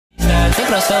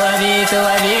Просто лови, ты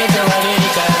лови,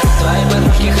 река. Твои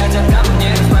подружки хотят ко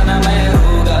мне в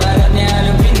Панамеру. Говорят мне о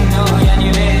любви, но я не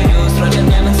верю. Строчат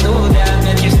мне в инсту для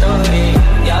отметки в стори.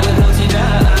 Я выбрал тебя,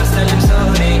 остальным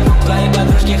сори. Твои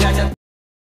подружки хотят...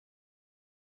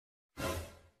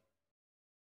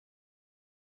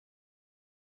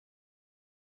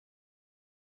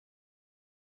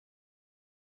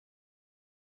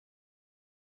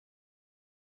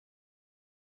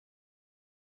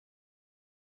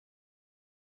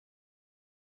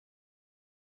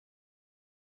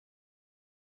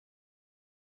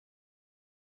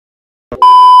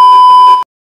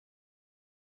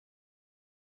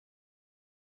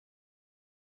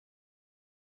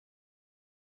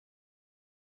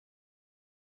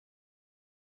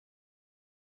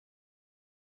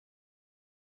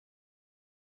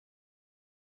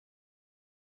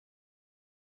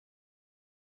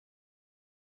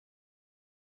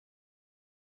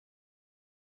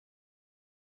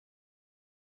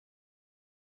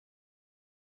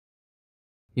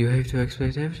 You have to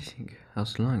explain everything,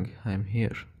 as long I am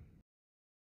here.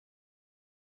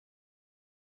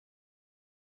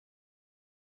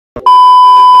 I'm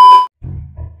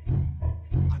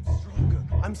stronger,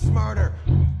 I'm smarter,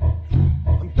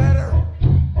 I'm better,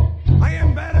 I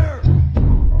am better!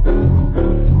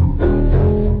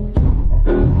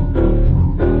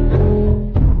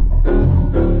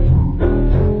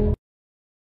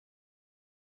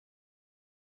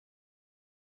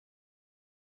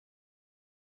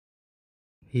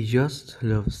 He just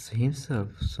loves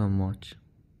himself so much.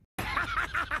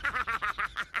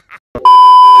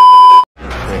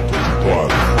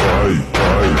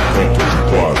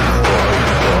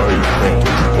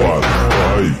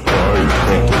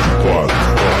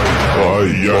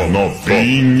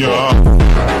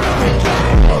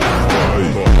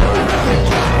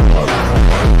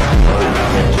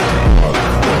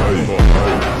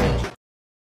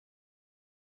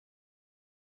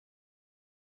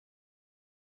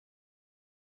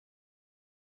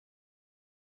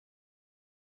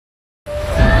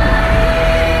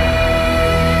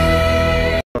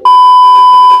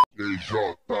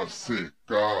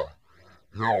 JCK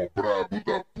é o brabo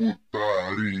da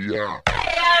putaria.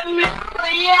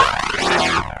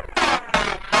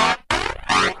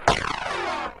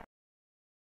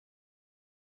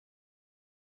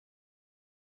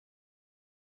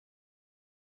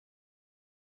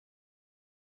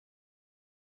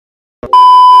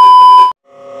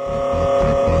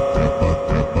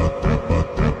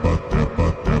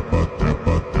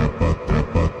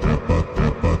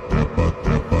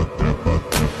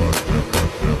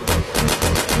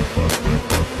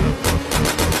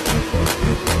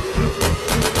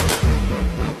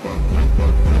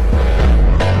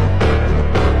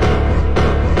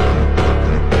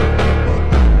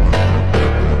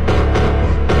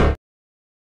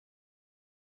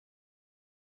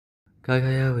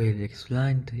 Kagaya will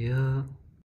explain to you.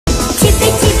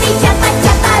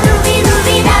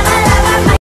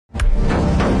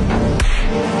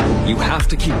 You have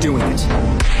to keep doing it,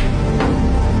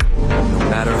 no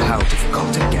matter how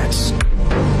difficult it gets.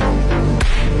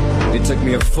 It took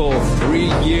me a full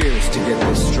 3 years to get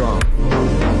this strong.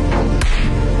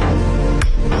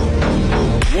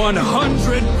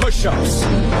 100 push-ups,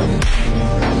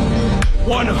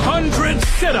 100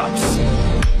 sit-ups,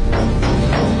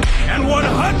 and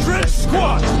 100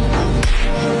 squats,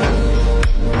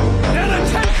 and a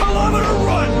 10-kilometer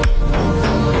run.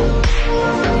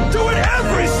 Do it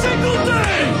every single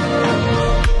day.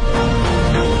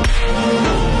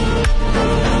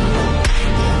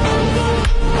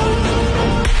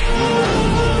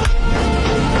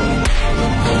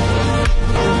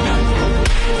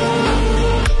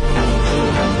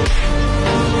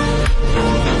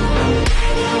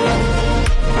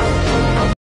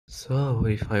 So,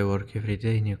 if I work every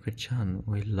day, Nyuko-chan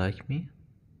will like me?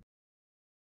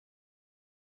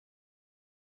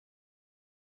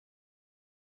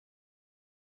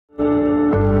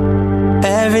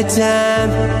 Every time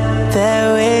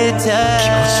that we touch,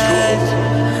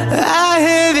 I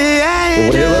hear the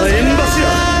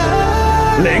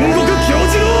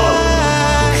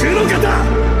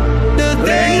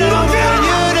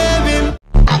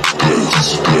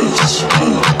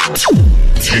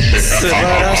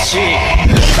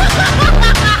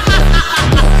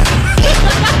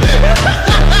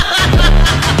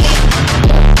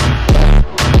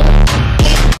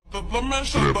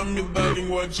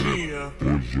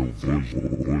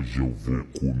Hoje eu vou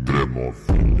comer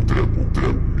novinho, tremo,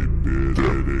 me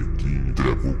pererequim,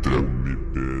 tremo, me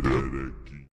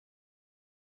pererequim.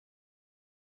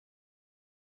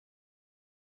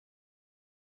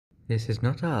 This is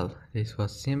not all. This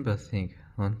was simple thing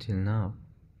until now.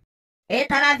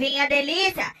 Eita novinha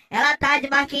delícia, ela tá de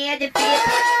marquinha de fita.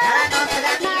 Ela não tá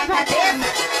da minha cabeça,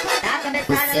 tá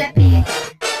começando a pique.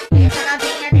 Eita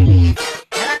novinha delícia,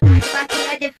 ela tá de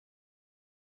marquinha de fita.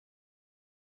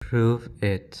 Prove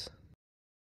it.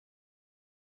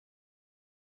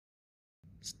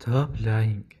 Stop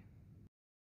lying.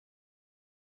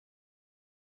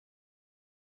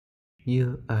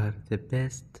 You are the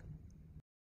best.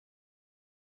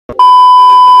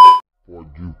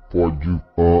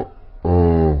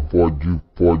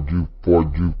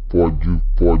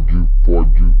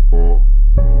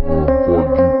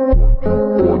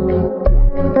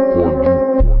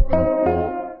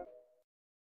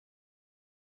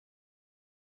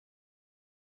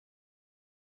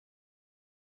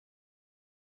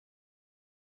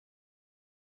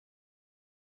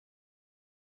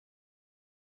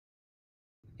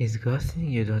 It's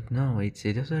ghosting you don't know, it's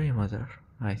Itadori mother,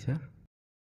 either.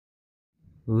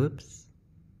 Whoops.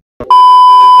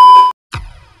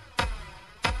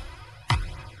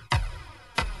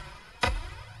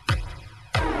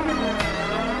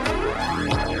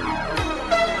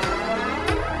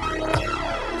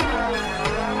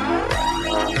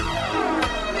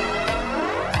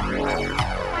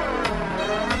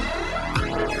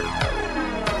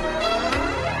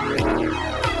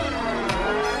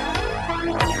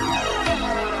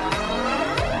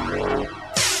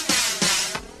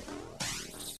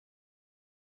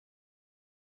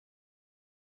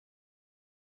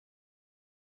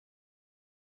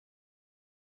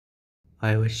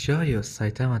 I will show you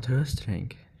Saitama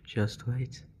drawstring. Just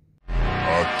wait.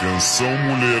 Atenção,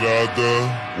 mulherada,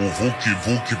 o Vuk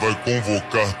Vuk vai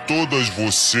convocar todas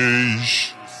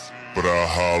vocês pra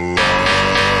ralar.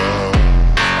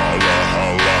 Rala,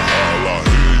 rala, rala,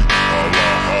 hey. Rala,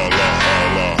 rala,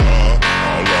 rala,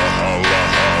 rala, rala,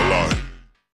 rala.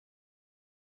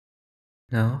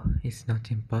 No, it's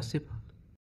not impossible.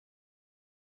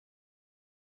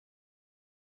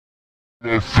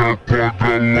 Você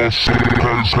paga nossa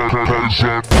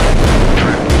casa.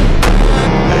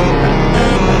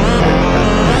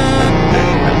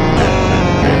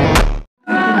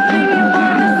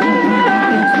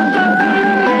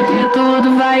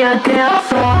 Tudo vai até a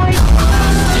sorte.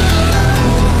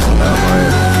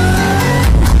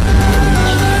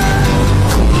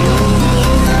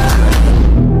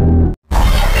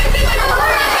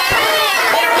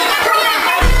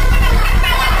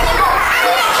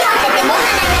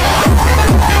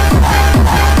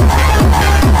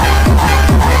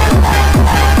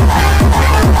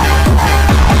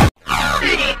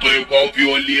 Igual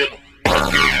violino,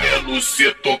 querendo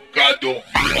ser tocado, eu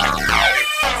viro a cara e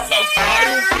faço a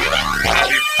eu viro a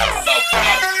cara e faço a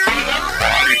viro a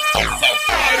cara e faço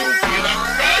a eu viro a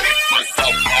cara e faço a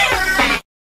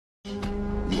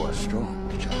You are strong,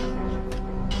 child,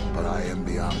 but I am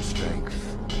beyond strength.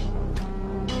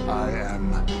 I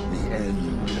am the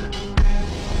end.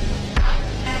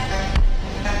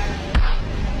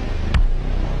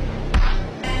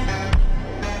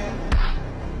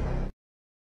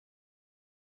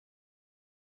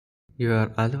 You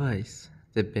are always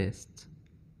the best.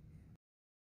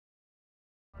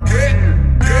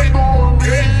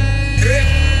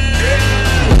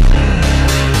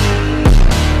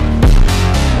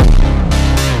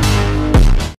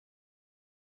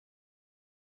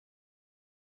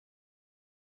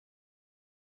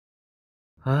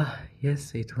 Ah,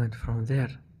 yes, it went from there.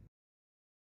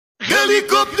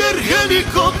 Helicopter,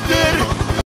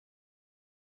 helicopter!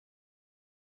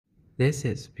 This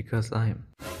is because I'm.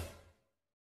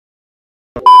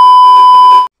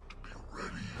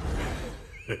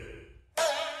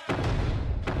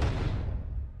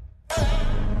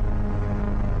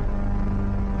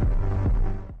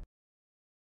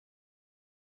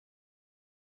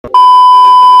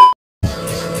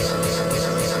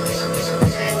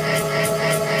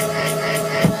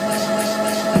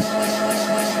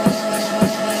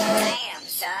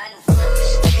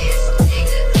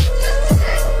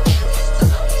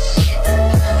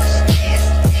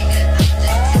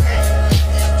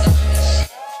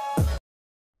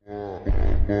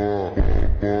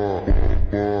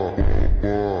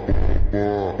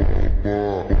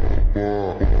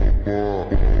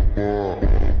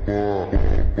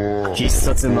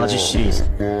 Maji シリーズ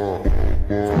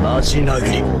マジ殴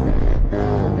り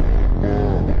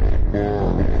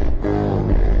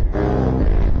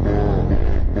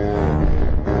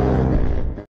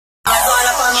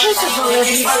Agora vamos Incapable of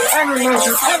using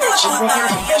elemental energy without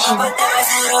vision.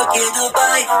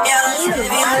 You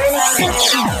are an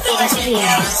exception, Itadori.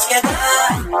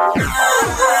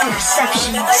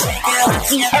 Perceptions,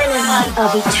 the enemy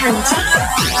of eternity.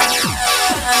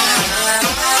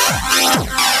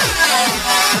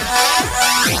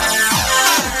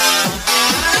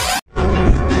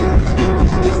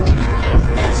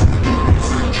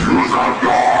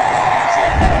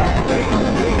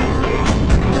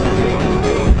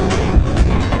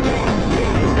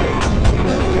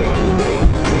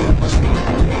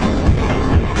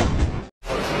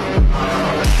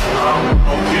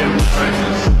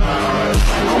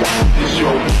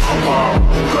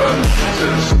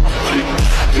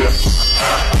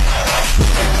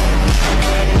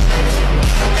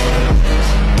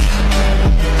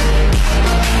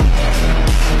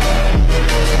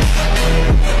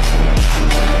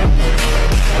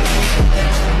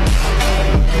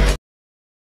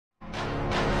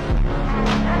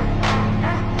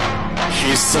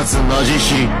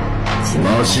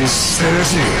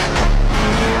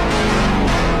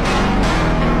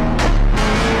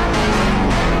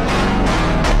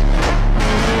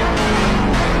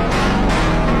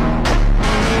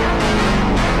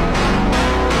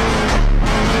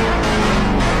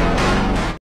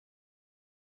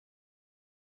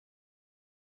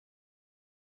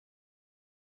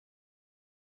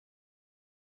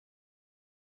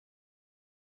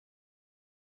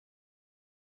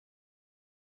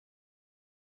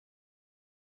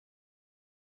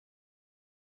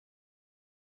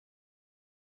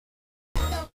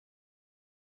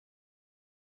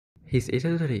 He's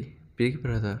Itadori, Big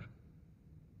Brother.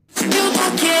 Eu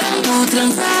tô querendo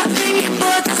transar e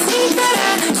botar sem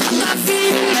parar. Só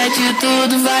filho, mete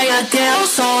tudo, vai até o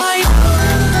sonho.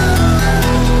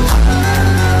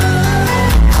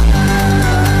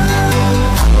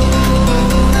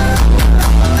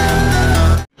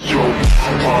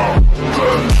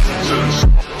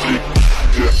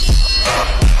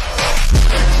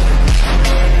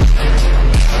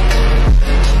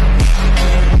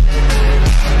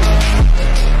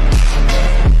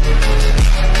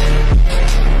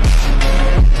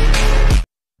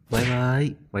 Bye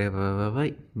bye, bye bye bye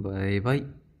bye bye bye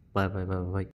bye bye bye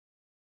bye bye.